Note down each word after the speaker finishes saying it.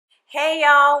Hey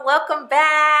y'all, welcome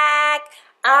back.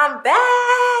 I'm back.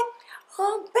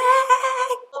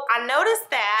 I noticed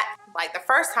that like the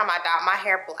first time I dyed my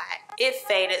hair black, it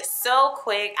faded so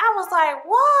quick. I was like,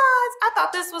 what? I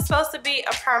thought this was supposed to be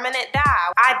a permanent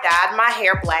dye. I dyed my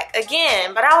hair black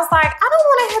again, but I was like, I don't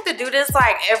want to have to do this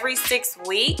like every 6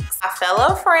 weeks. My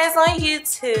fellow friends on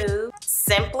YouTube,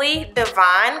 Simply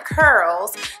Divine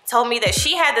Curls, told me that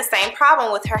she had the same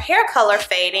problem with her hair color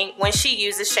fading when she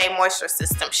uses Shea Moisture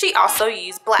System. She also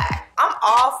used black. I'm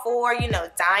all for, you know,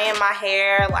 dyeing my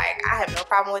hair. Like, I have no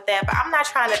problem with that, but I'm not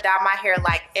trying to dye my hair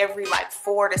like every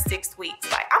 4 to 6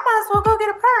 weeks. Like, I might as well go get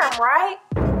a perm, right?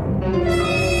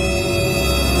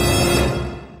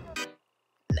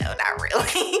 No, not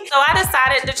really. So I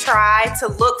decided to try to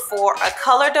look for a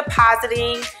color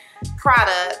depositing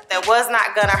product that was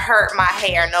not gonna hurt my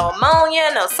hair. No ammonia,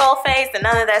 no sulfates, and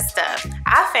none of that stuff.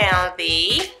 I found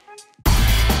the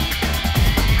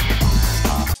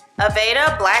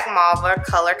Aveda Black Malva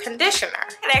Color Conditioner.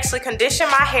 It actually condition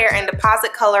my hair and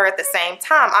deposit color at the same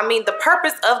time. I mean, the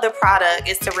purpose of the product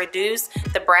is to reduce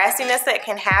the brassiness that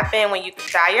can happen when you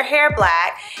dye your hair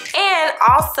black, and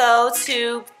also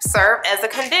to serve as a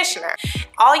conditioner.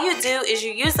 All you do is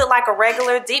you use it like a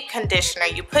regular deep conditioner.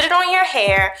 You put it on your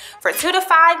hair for 2 to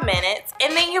 5 minutes,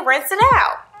 and then you rinse it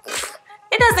out.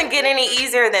 It doesn't get any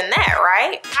easier than that,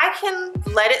 right? I can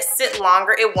let it sit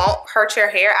longer. It won't hurt your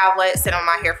hair. I've let it sit on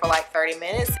my hair for like 30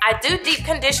 minutes. I do deep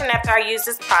condition after I use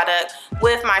this product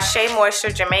with my Shea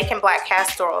Moisture Jamaican Black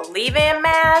Castor Oil leave-in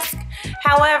mask.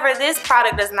 However, this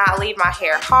product does not leave my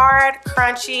hair hard,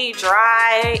 crunchy,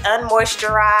 dry,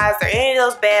 unmoisturized, or any of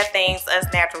those bad things us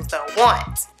naturals don't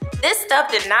want. This stuff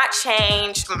did not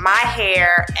change my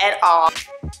hair at all.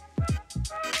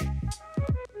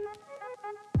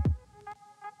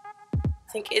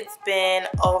 I think it's been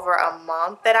over a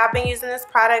month that I've been using this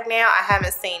product now. I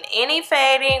haven't seen any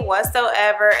fading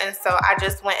whatsoever, and so I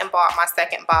just went and bought my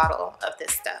second bottle of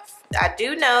this stuff. I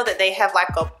do know that they have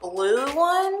like a blue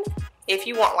one if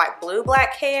you want like blue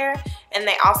black hair, and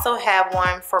they also have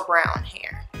one for brown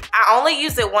hair. I only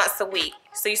use it once a week.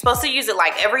 So you're supposed to use it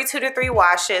like every 2 to 3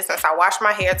 washes. Since I wash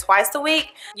my hair twice a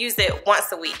week, use it once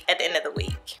a week at the end of the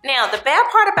week. Now, the bad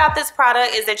part about this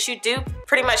product is that you do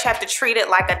pretty much have to treat it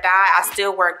like a dye. I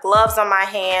still wear gloves on my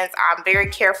hands. I'm very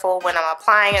careful when I'm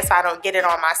applying it so I don't get it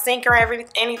on my sink or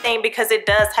anything, because it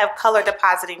does have color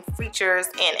depositing features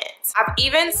in it. I've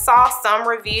even saw some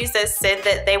reviews that said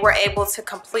that they were able to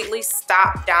completely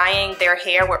stop dyeing their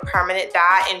hair with permanent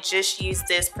dye and just use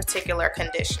this particular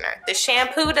conditioner. The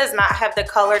shampoo does not have the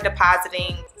color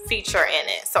depositing feature in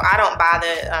it, so I don't buy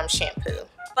the shampoo.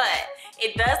 But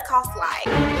it does cost like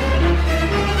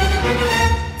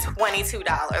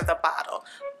 $22 a bottle.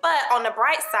 But on the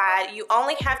bright side, you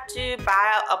only have to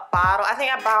buy a bottle. I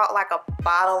think I bought like a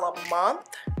bottle a month,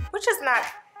 which is not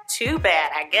too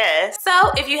bad, I guess.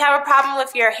 So if you have a problem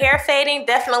with your hair fading,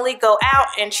 definitely go out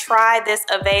and try this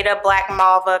Aveda Black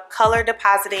Malva Color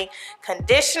Depositing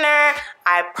Conditioner.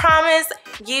 I promise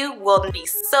you will be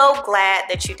so glad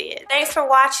that you did. Thanks for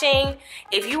watching.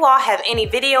 If you all have any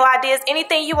video ideas,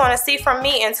 anything you want to see from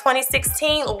me in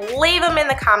 2016, leave them in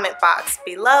the comment box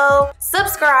below.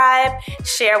 Subscribe,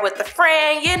 share with a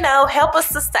friend, you know, help a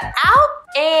sister out,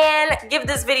 and give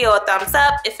this video a thumbs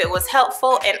up if it was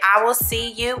helpful, and I will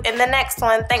see you in the next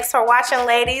one. Thanks for watching,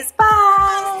 ladies.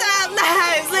 Bye. Stop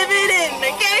lives living in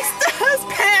the gangster's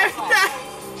paradise.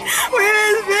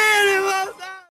 Where is